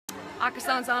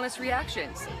Akasan's Honest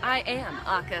Reactions. I am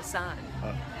Akasan.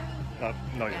 No,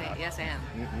 you're not. Yes, I am.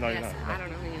 No, yes, you're not. No. I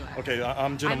don't know who you are. Okay,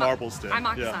 I'm Jenna Marbles then. I'm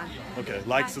Akasan. Yeah. Okay,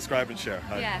 like, subscribe, and share.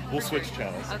 Yeah, we'll for switch sure.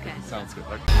 channels. Okay. Sounds good.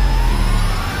 Okay.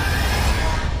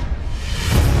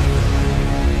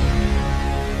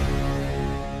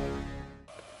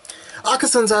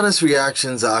 Akasan's Honest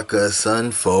Reactions.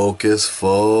 Akasan, focus,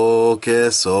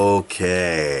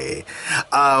 okay.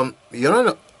 You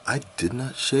know, I did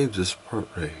not shave this part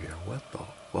right here. What the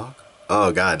fuck?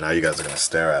 Oh god, now you guys are gonna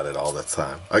stare at it all the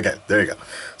time. Okay, there you go.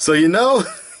 So you know,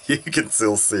 you can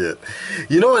still see it.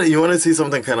 You know what? You want to see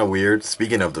something kind of weird?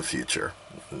 Speaking of the future,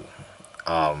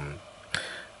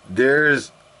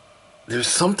 there's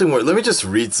something weird. Let me just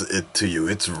read it to you.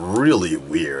 It's really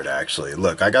weird, actually.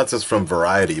 Look, I got this from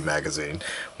Variety magazine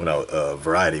when I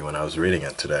was reading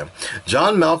it today.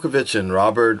 John Malkovich and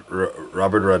Robert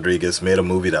Rodriguez made a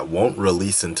movie that won't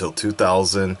release until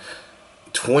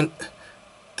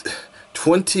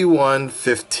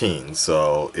 2115.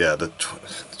 So yeah, the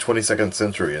 22nd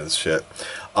century and shit.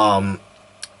 And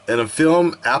a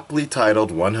film aptly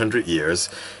titled 100 Years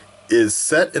is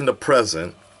set in the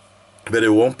present, but it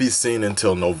won't be seen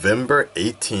until November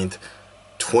 18th,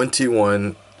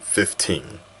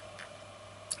 2115.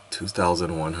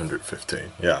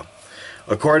 2115, yeah.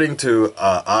 According to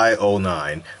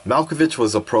IO9, Malkovich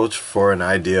was approached for an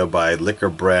idea by liquor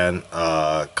brand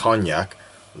Cognac,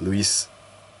 Louis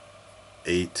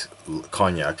VIII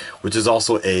Cognac, which is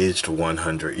also aged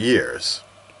 100 years.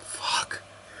 Fuck.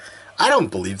 I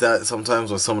don't believe that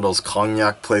sometimes with some of those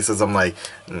cognac places. I'm like,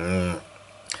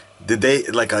 did they,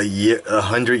 like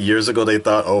 100 years ago, they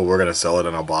thought, oh, we're going to sell it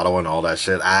in a bottle and all that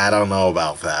shit? I don't know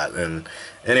about that. And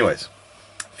anyways,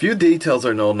 few details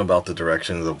are known about the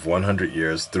directions of 100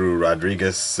 Years. Through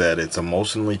Rodriguez said it's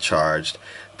emotionally charged.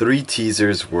 3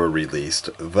 teasers were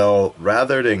released, though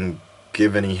rather than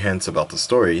give any hints about the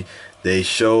story, they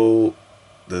show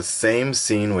the same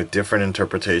scene with different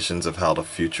interpretations of how the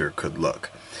future could look.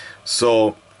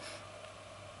 So,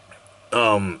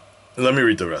 let me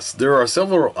read the rest. There are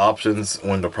several options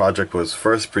when the project was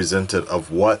first presented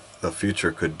of what the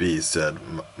future could be, said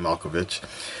Malkovich.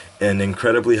 An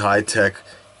incredibly high-tech,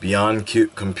 beyond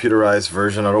computerized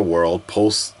version of the world,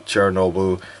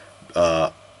 post-Chernobyl,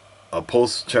 a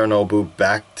post-Chernobyl,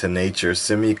 back to nature,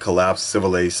 semi-collapsed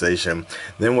civilization.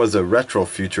 Then was a retro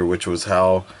future, which was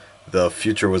how the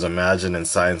future was imagined in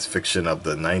science fiction of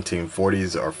the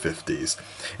 1940s or 50s.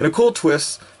 In a cool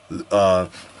twist,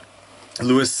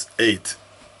 Louis VIII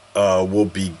will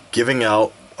be giving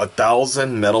out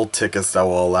 1,000 metal tickets that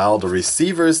will allow the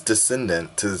receiver's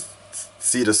descendant to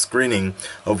see the screening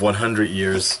of 100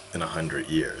 Years in 100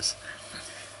 Years.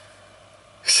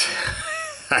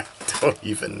 I don't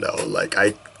even know. Like,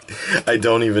 I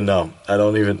don't even know. I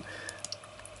don't even.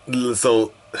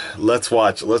 So let's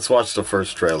watch the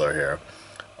first trailer here.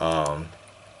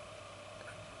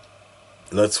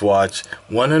 Let's watch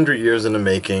 100 Years in the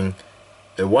Making.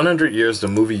 100 Years, the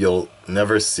movie you'll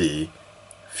never see.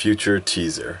 Future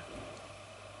teaser.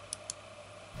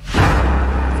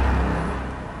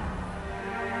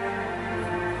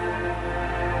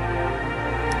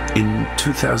 In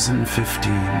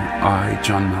 2015, I,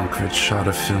 John Malkovich, shot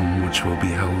a film which will be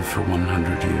held for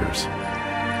 100 years.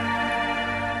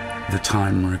 The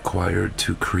time required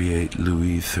to create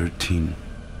Louis XIII.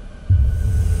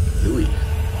 Louis.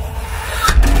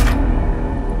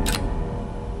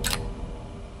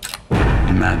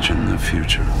 Imagine the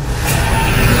future.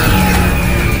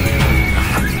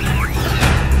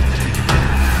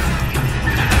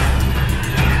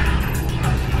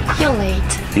 You're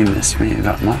late. You miss me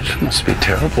that much? Must be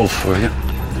terrible for you.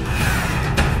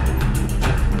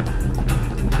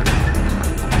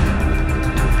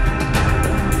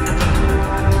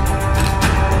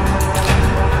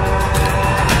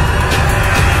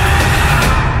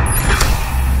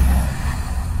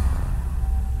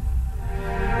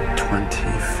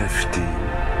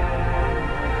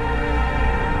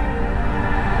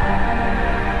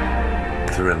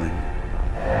 Thrilling.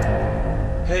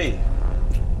 Hey,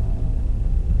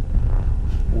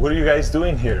 what are you guys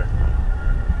doing here?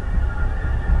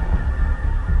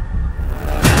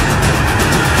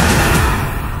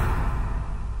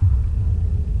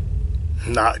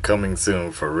 Not coming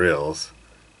soon for reals.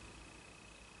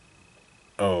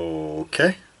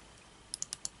 Okay.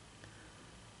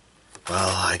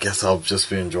 Well, I guess I'll just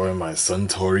be enjoying my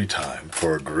Suntory time.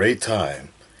 For a great time,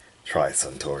 try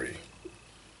Suntory.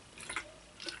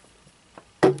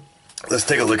 Let's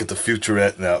take a look at the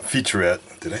featurette now. Featurette.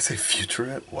 Did I say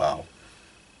featurette? Wow.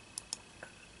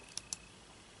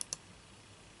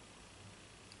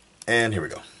 And here we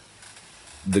go.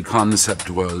 the concept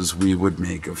was we would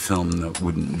make a film that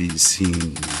wouldn't be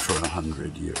seen for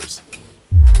 100 years.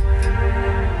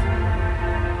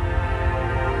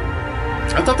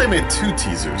 I thought they made 2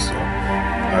 teasers, so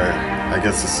I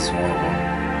guess this is one of them.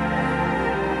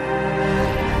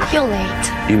 You're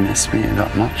late. You miss me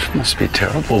that much? Must be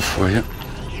terrible for you.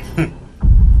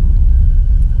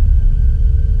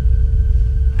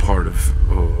 Part of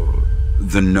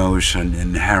the notion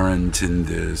inherent in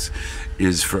this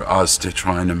is for us to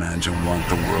try and imagine what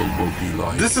the world will be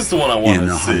like. This is the one I want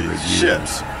to see.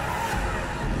 Shit.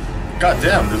 God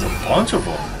damn, there's a bunch of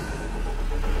them.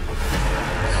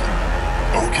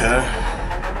 Okay.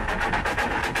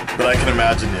 But I can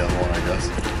imagine the other one, I guess.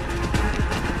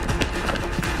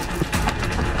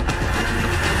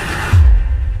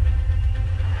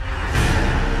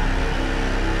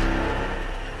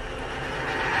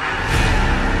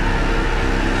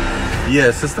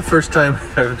 Yes, it's the first time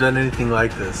I've done anything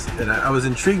like this, and I was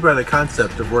intrigued by the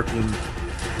concept of working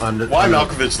on the. Why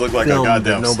Malkovich looked like a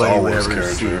goddamn Star Wars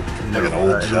character, like an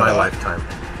old in my lifetime.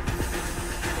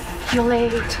 You're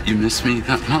late. You miss me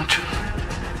that much?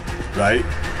 Right?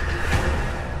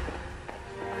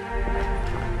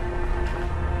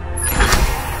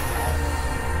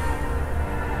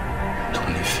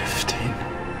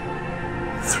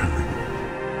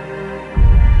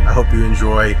 I hope you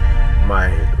enjoy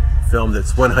my film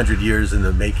that's 100 years in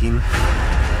the making.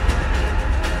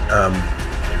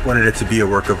 Wanted it to be a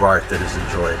work of art that is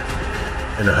enjoyed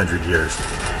in 100 years.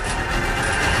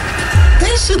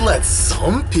 They should let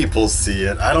some people see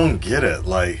it. I don't get it.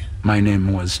 Like, my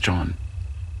name was John.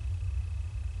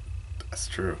 That's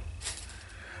true.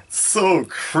 So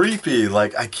creepy.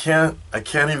 Like, I can't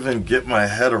even get my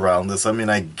head around this. I mean,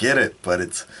 I get it, but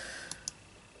it's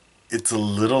a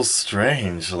little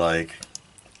strange. Like,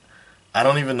 I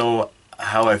don't even know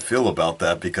how I feel about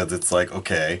that, because it's like,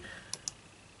 okay,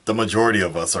 the majority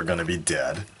of us are going to be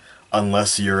dead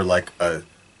unless you're like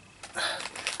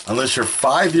unless you're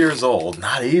 5 years old.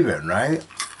 Not even, right?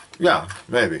 Yeah,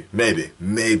 maybe.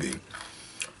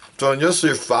 So unless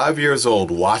you're 5 years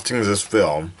old watching this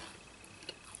film,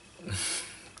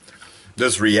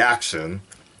 this reaction,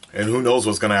 and who knows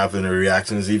what's going to happen in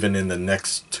reactions even in the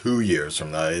next 2 years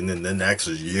from now, and in the next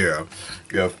year,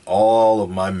 if all of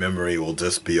my memory will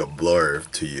just be a blur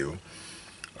to you.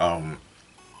 I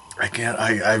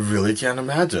really can't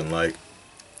imagine. Like,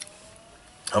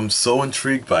 I'm so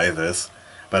intrigued by this,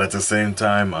 but at the same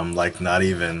time, I'm like not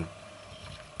even,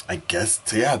 I guess,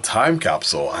 yeah, time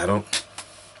capsule.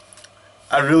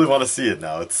 I really want to see it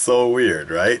now. It's so weird,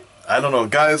 right? I don't know,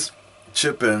 guys.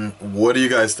 Chip in. What do you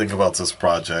guys think about this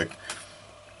project?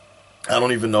 I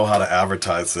don't even know how to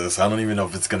advertise this. I don't even know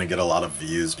if it's gonna get a lot of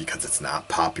views, because it's not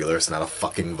popular. It's not a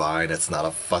fucking Vine. It's not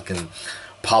a fucking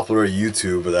popular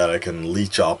YouTube that I can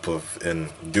leech off of and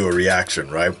do a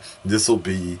reaction, right? This will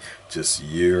be just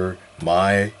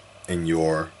my and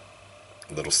your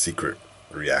little secret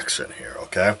reaction here,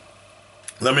 okay?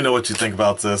 Let me know what you think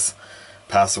about this.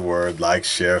 Pass the word, like,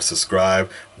 share,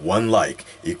 subscribe. 1 like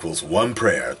equals 1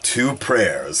 prayer. 2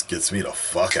 prayers gets me the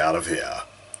fuck out of here.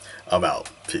 I'm out.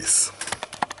 Peace.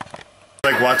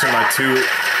 Like watching my 2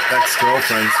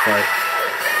 ex-girlfriends fight.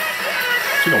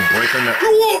 She don't break her neck.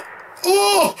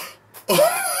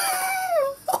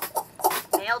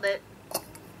 Nailed it.